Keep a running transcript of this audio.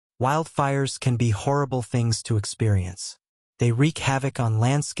Wildfires can be horrible things to experience. They wreak havoc on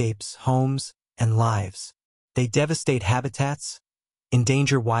landscapes, homes, and lives. They devastate habitats,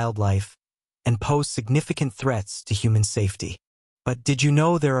 endanger wildlife, and pose significant threats to human safety. But did you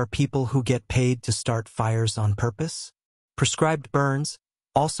know there are people who get paid to start fires on purpose? Prescribed burns,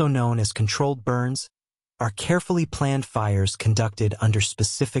 also known as controlled burns, are carefully planned fires conducted under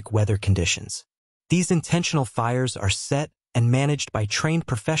specific weather conditions. These intentional fires are set and managed by trained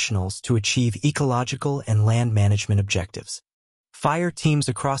professionals to achieve ecological and land management objectives. Fire teams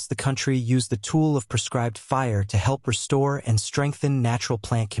across the country use the tool of prescribed fire to help restore and strengthen natural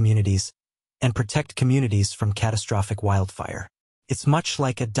plant communities and protect communities from catastrophic wildfire. It's much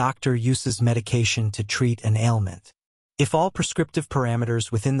like a doctor uses medication to treat an ailment. If all prescriptive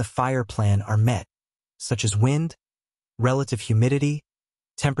parameters within the fire plan are met, such as wind, relative humidity,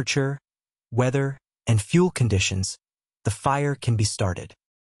 temperature, weather, and fuel conditions, the fire can be started.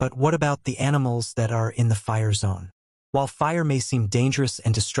 But what about the animals that are in the fire zone? While fire may seem dangerous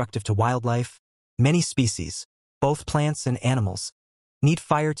and destructive to wildlife, many species, both plants and animals, need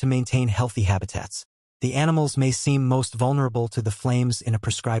fire to maintain healthy habitats. The animals may seem most vulnerable to the flames in a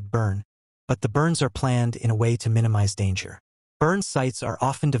prescribed burn, but the burns are planned in a way to minimize danger. Burn sites are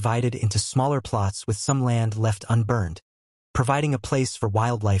often divided into smaller plots with some land left unburned, providing a place for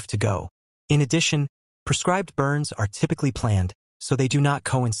wildlife to go. In addition, prescribed burns are typically planned, so they do not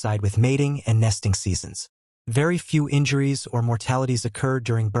coincide with mating and nesting seasons. Very few injuries or mortalities occur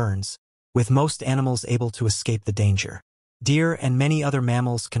during burns, with most animals able to escape the danger. Deer and many other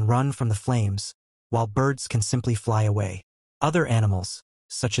mammals can run from the flames, while birds can simply fly away. Other animals,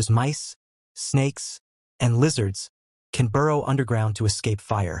 such as mice, snakes, and lizards, can burrow underground to escape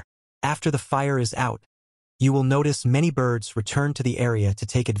fire. After the fire is out, you will notice many birds return to the area to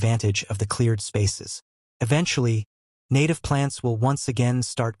take advantage of the cleared spaces. Eventually, native plants will once again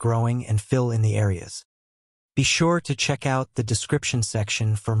start growing and fill in the areas. Be sure to check out the description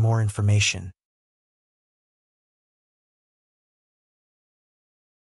section for more information.